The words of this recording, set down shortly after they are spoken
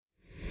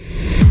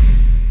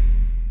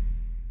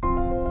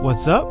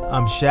What's up?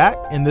 I'm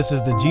Shaq, and this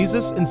is the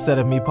Jesus Instead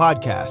of Me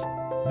podcast.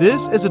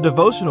 This is a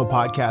devotional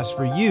podcast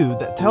for you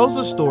that tells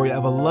the story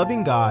of a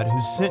loving God who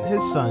sent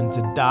his son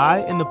to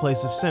die in the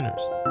place of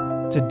sinners.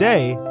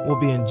 Today, we'll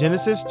be in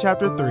Genesis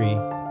chapter 3,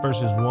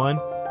 verses 1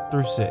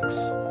 through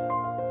 6.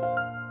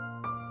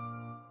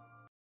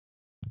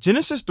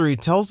 Genesis 3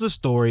 tells the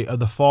story of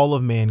the fall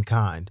of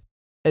mankind.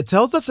 It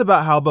tells us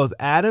about how both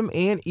Adam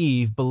and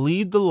Eve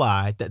believed the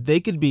lie that they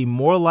could be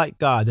more like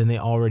God than they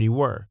already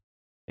were.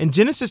 In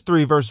Genesis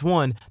 3 verse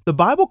 1, the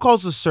Bible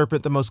calls the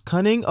serpent the most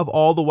cunning of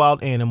all the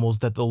wild animals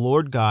that the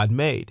Lord God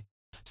made.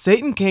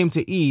 Satan came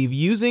to Eve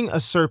using a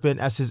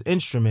serpent as his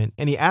instrument,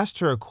 and he asked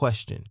her a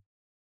question.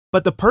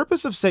 But the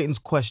purpose of Satan's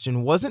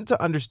question wasn't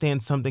to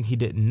understand something he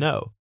didn't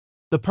know.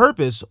 The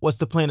purpose was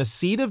to plant a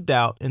seed of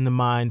doubt in the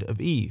mind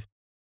of Eve.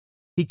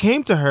 He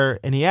came to her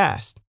and he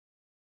asked,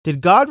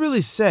 "Did God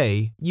really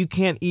say you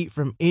can't eat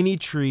from any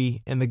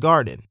tree in the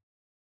garden?"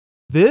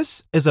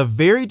 This is a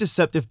very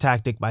deceptive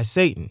tactic by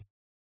Satan.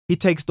 He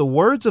takes the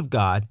words of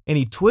God and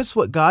he twists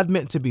what God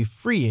meant to be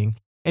freeing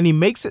and he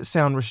makes it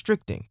sound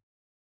restricting.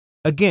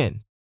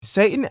 Again,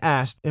 Satan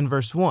asked in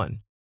verse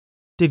 1,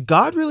 "Did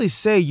God really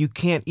say you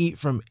can't eat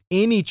from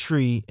any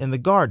tree in the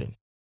garden?"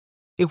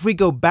 If we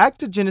go back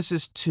to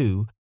Genesis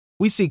 2,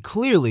 we see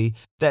clearly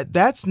that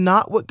that's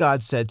not what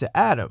God said to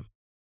Adam.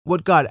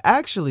 What God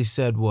actually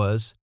said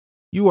was,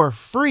 "You are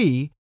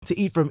free to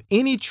eat from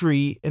any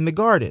tree in the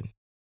garden,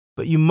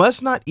 but you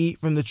must not eat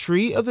from the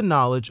tree of the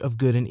knowledge of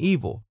good and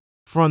evil.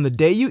 For on the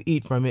day you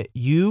eat from it,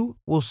 you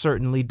will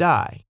certainly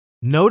die."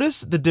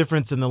 Notice the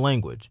difference in the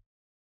language.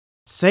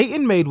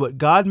 Satan made what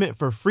God meant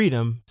for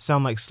freedom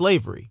sound like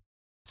slavery.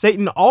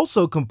 Satan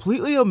also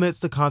completely omits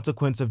the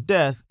consequence of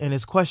death in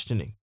his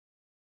questioning.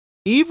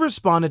 Eve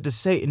responded to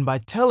Satan by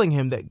telling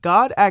him that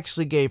God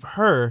actually gave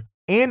her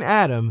and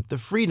Adam the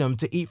freedom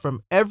to eat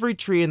from every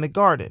tree in the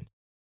garden,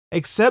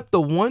 except the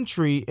one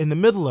tree in the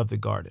middle of the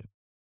garden.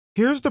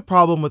 Here's the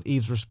problem with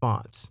Eve's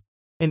response.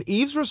 In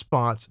Eve's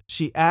response,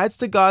 she adds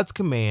to God's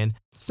command,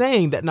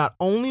 saying that not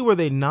only were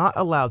they not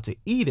allowed to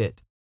eat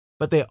it,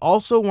 but they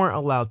also weren't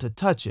allowed to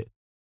touch it.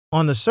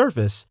 On the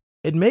surface,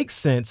 it makes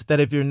sense that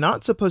if you're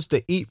not supposed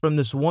to eat from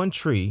this one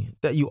tree,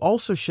 that you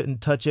also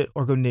shouldn't touch it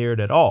or go near it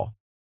at all.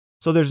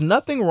 So there's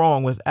nothing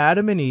wrong with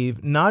Adam and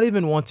Eve not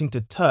even wanting to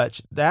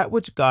touch that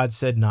which God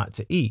said not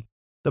to eat.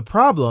 The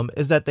problem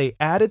is that they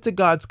added to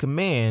God's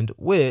command,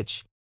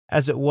 which,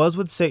 as it was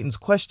with Satan's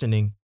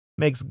questioning,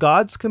 makes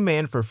God's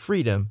command for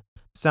freedom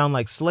sound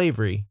like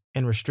slavery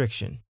and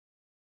restriction.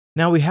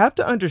 Now we have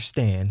to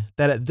understand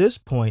that at this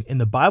point in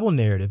the Bible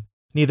narrative,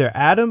 neither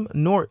Adam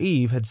nor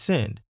Eve had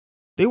sinned.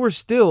 They were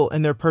still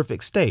in their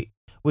perfect state,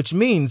 which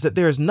means that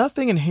there is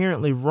nothing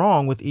inherently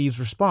wrong with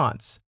Eve's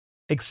response,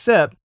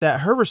 except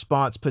that her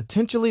response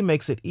potentially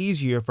makes it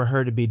easier for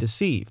her to be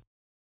deceived.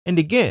 And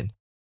again,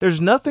 there's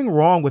nothing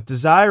wrong with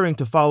desiring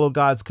to follow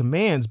God's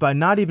commands by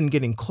not even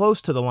getting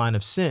close to the line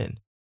of sin.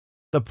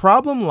 The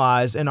problem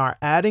lies in our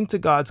adding to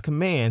God's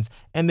commands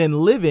and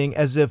then living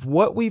as if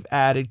what we've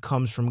added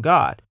comes from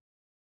God.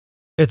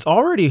 It's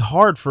already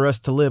hard for us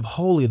to live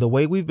holy the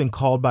way we've been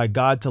called by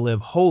God to live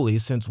holy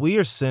since we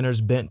are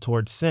sinners bent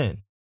towards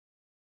sin.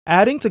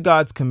 Adding to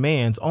God's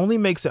commands only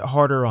makes it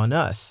harder on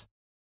us.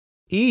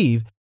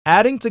 Eve,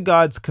 adding to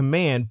God's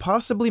command,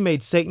 possibly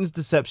made Satan's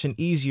deception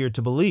easier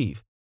to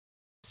believe.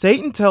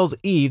 Satan tells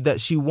Eve that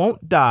she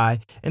won't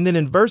die, and then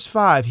in verse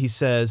 5 he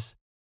says,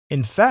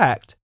 "In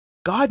fact,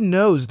 God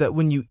knows that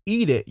when you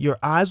eat it, your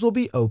eyes will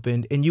be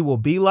opened and you will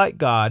be like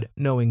God,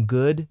 knowing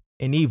good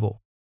and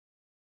evil."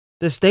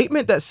 The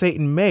statement that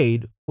Satan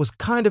made was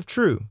kind of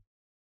true.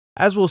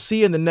 As we'll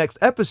see in the next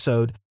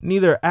episode,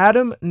 neither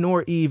Adam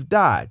nor Eve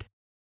died,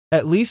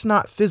 at least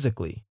not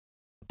physically,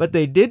 but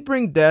they did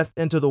bring death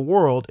into the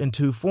world in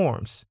two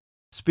forms,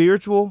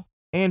 spiritual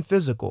and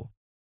physical.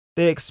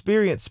 They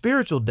experienced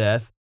spiritual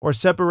death or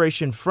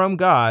separation from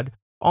God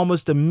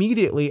almost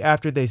immediately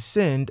after they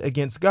sinned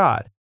against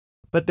God,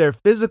 but their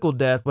physical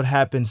death would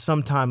happen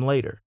sometime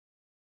later.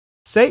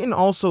 Satan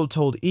also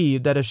told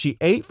Eve that if she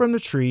ate from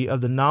the tree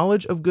of the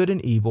knowledge of good and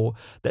evil,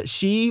 that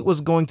she was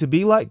going to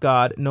be like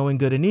God, knowing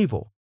good and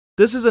evil.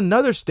 This is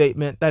another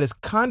statement that is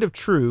kind of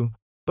true,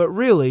 but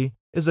really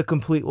is a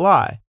complete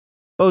lie.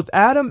 Both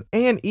Adam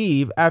and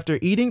Eve, after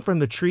eating from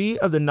the tree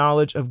of the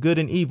knowledge of good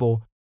and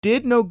evil,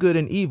 did know good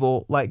and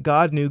evil like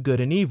God knew good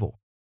and evil.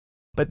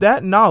 But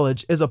that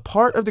knowledge is a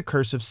part of the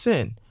curse of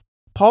sin.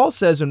 Paul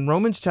says in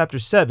Romans chapter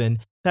 7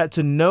 that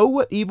to know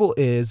what evil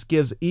is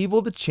gives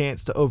evil the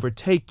chance to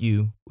overtake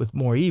you with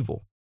more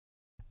evil.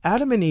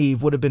 Adam and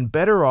Eve would have been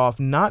better off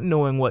not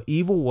knowing what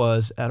evil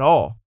was at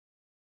all.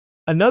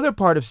 Another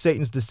part of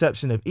Satan's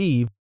deception of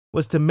Eve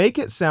was to make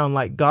it sound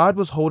like God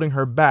was holding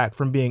her back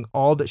from being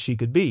all that she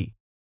could be.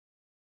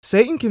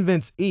 Satan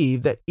convinced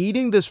Eve that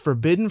eating this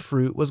forbidden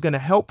fruit was going to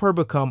help her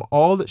become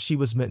all that she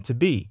was meant to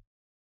be.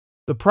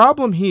 The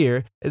problem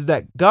here is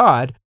that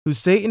God, who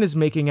Satan is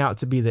making out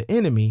to be the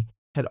enemy,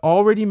 had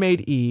already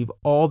made Eve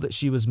all that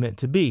she was meant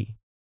to be.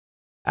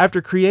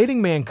 After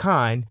creating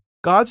mankind,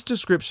 God's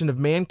description of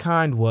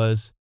mankind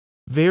was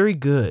very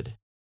good.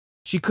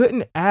 She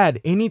couldn't add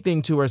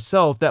anything to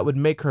herself that would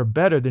make her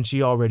better than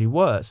she already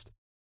was.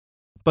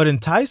 But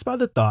enticed by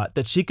the thought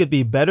that she could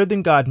be better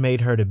than God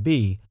made her to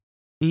be,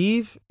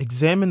 Eve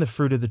examined the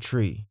fruit of the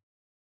tree,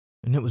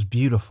 and it was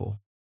beautiful.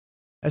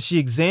 As she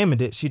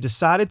examined it, she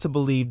decided to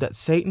believe that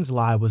Satan's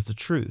lie was the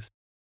truth.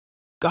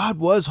 God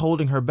was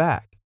holding her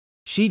back.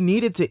 She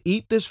needed to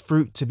eat this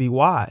fruit to be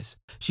wise.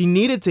 She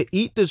needed to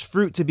eat this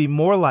fruit to be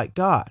more like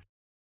God.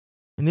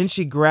 And then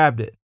she grabbed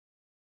it,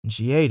 and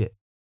she ate it.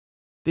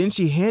 Then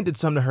she handed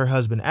some to her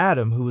husband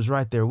Adam, who was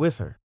right there with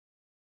her.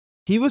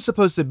 He was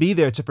supposed to be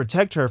there to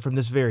protect her from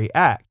this very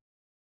act,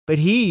 but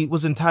he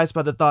was enticed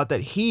by the thought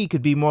that he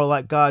could be more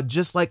like God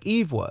just like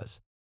Eve was.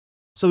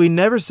 So he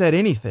never said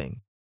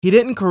anything. He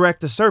didn't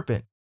correct the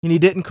serpent, and he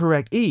didn't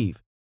correct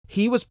Eve.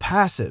 He was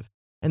passive,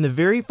 and the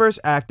very first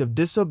act of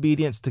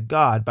disobedience to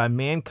God by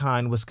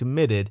mankind was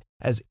committed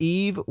as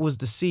Eve was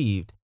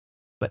deceived,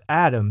 but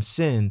Adam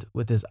sinned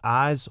with his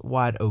eyes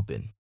wide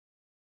open.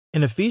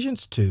 In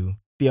Ephesians 2,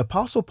 the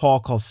Apostle Paul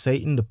calls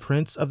Satan the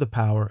prince of the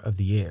power of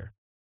the air,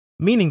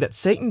 meaning that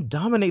Satan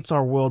dominates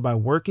our world by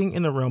working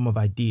in the realm of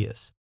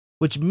ideas,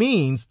 which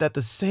means that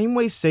the same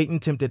way Satan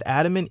tempted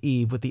Adam and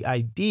Eve with the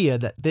idea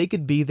that they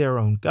could be their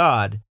own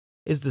God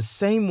is the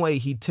same way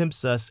he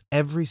tempts us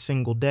every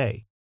single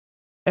day.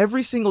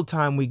 Every single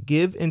time we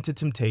give into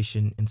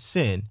temptation and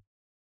sin,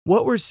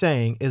 what we're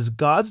saying is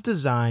God's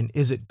design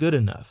isn't good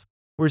enough.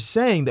 We're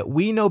saying that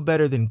we know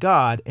better than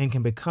God and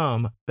can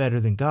become better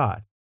than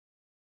God.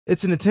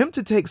 It's an attempt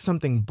to take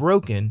something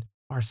broken,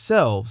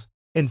 ourselves,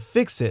 and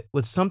fix it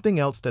with something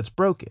else that's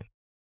broken.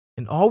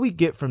 And all we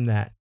get from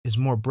that is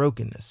more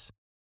brokenness.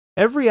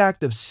 Every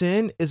act of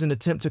sin is an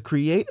attempt to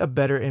create a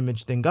better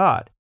image than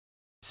God.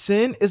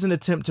 Sin is an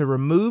attempt to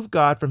remove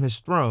God from his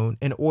throne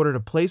in order to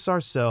place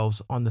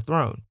ourselves on the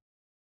throne.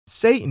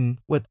 Satan,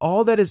 with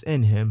all that is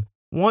in him,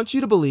 wants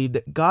you to believe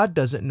that God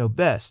doesn't know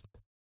best.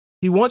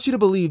 He wants you to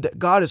believe that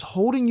God is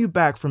holding you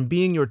back from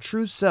being your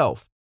true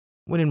self,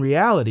 when in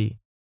reality,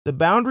 the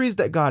boundaries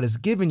that God has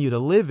given you to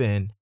live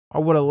in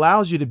are what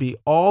allows you to be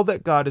all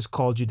that God has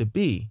called you to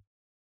be.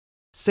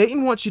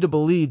 Satan wants you to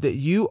believe that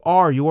you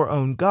are your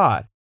own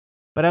God,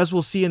 but as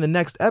we'll see in the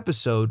next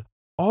episode,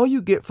 all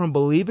you get from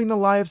believing the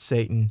lie of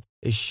Satan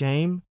is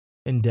shame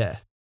and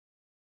death.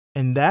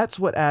 And that's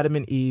what Adam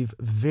and Eve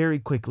very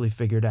quickly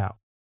figured out.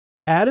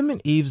 Adam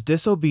and Eve's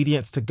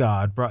disobedience to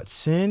God brought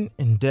sin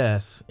and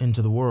death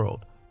into the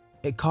world.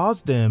 It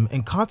caused them,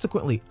 and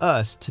consequently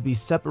us, to be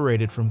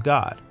separated from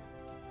God.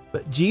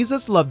 But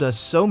Jesus loved us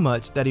so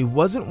much that he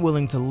wasn't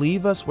willing to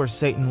leave us where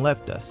Satan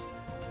left us.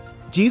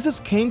 Jesus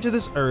came to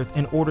this earth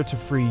in order to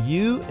free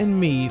you and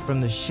me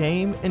from the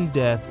shame and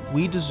death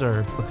we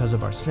deserve because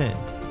of our sin.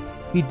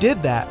 He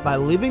did that by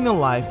living the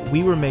life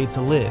we were made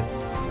to live,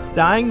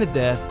 dying the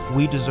death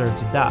we deserve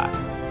to die,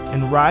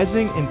 and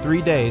rising in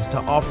 3 days to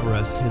offer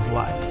us his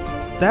life.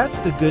 That's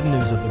the good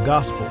news of the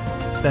gospel.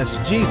 That's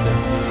Jesus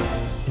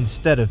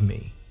instead of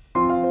me.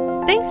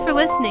 Thanks for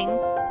listening.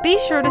 Be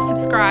sure to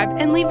subscribe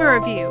and leave a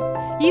review.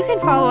 You can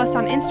follow us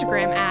on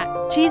Instagram at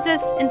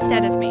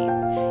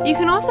JesusInsteadOfMe. You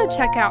can also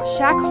check out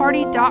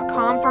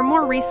ShaqHardy.com for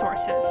more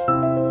resources.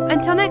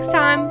 Until next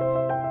time.